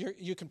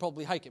you can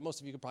probably hike it.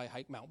 Most of you could probably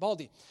hike Mount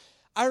Baldy.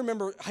 I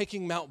remember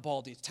hiking Mount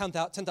Baldy,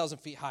 10,000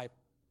 feet high,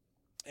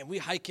 and we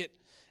hike it,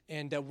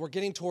 and we're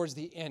getting towards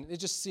the end. It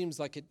just seems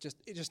like it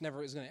just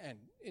never is going to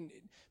end.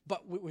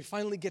 But we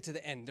finally get to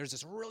the end. There's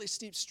this really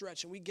steep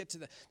stretch, and we get to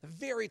the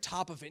very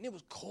top of it. And it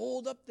was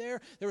cold up there.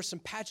 There were some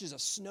patches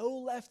of snow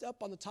left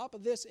up on the top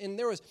of this, and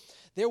there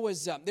was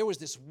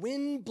this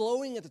wind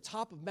blowing at the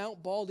top of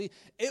Mount Baldy.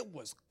 It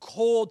was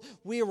cold.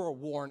 We were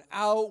worn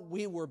out.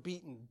 We were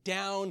beaten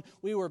down.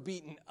 We were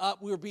beaten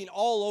up. We were beaten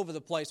all over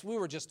the place. We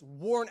were just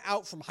worn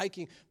out from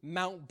hiking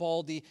Mount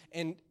Baldy,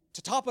 and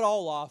to top it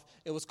all off,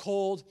 it was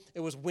cold, it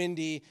was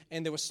windy,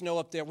 and there was snow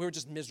up there. We were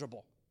just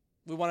miserable.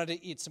 We wanted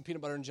to eat some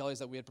peanut butter and jellies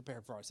that we had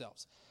prepared for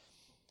ourselves.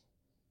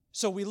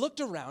 So we looked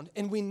around,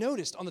 and we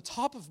noticed on the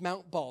top of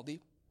Mount Baldy,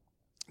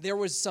 there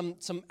was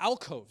some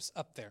alcoves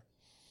up there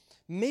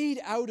made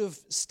out of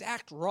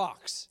stacked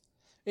rocks.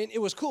 And it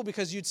was cool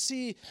because you'd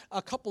see a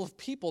couple of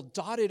people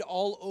dotted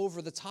all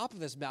over the top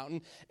of this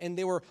mountain, and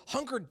they were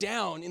hunkered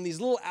down in these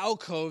little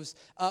alcoves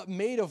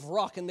made of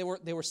rock, and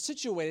they were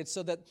situated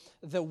so that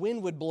the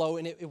wind would blow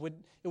and it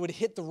would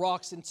hit the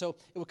rocks, and so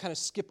it would kind of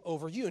skip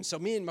over you. And so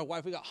me and my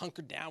wife, we got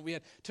hunkered down. We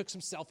took some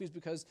selfies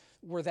because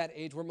we're that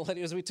age, we're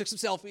millennials. We took some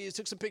selfies,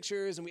 took some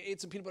pictures, and we ate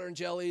some peanut butter and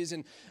jellies,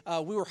 and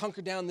we were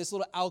hunkered down in this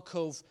little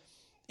alcove.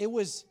 It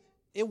was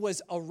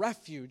a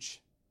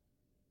refuge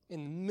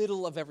in the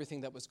middle of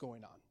everything that was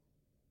going on.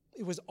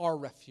 It was our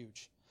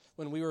refuge.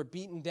 When we were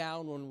beaten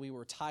down, when we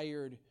were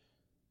tired,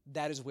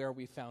 that is where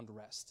we found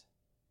rest.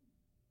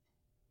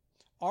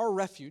 Our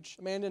refuge,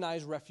 Amanda and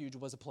I's refuge,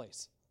 was a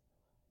place.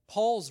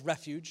 Paul's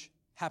refuge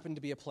happened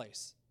to be a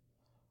place.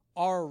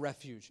 Our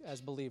refuge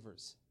as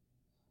believers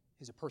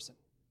is a person,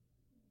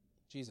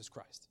 Jesus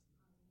Christ.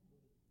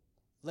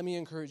 Let me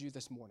encourage you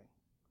this morning.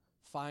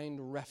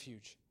 Find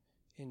refuge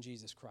in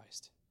Jesus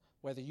Christ.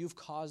 Whether you've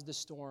caused the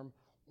storm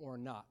or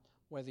not,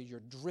 whether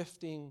you're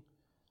drifting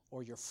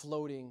or you're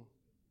floating,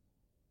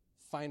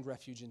 find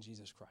refuge in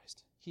Jesus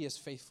Christ. He is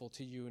faithful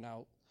to you, and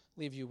I'll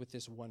leave you with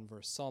this one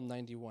verse, Psalm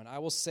 91. I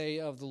will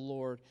say of the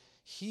Lord,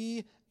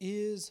 he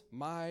is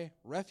my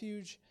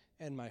refuge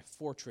and my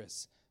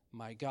fortress,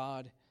 my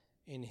God,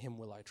 in him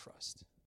will I trust.